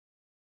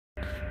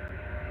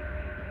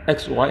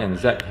X, Y, and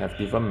Z have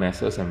different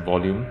masses and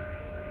volume.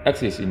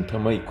 X is in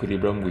thermal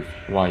equilibrium with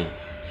Y.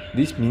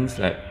 This means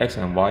that X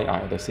and Y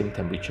are at the same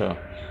temperature.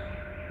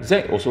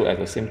 Z also at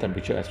the same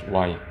temperature as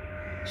Y.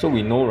 So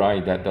we know,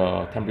 right, that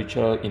the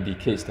temperature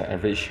indicates the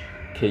average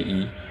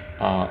KE,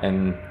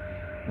 and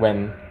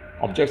when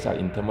objects are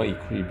in thermal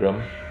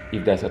equilibrium,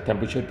 if there's a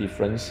temperature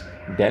difference,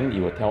 then it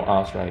will tell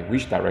us, right,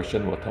 which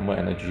direction will thermal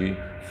energy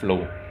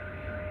flow.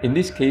 In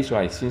this case,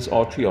 right, since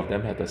all three of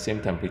them have the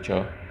same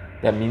temperature,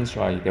 that means,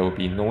 right, there will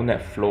be no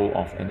net flow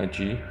of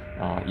energy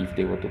if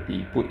they were to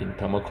be put in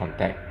thermal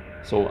contact.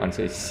 So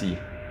answer is C.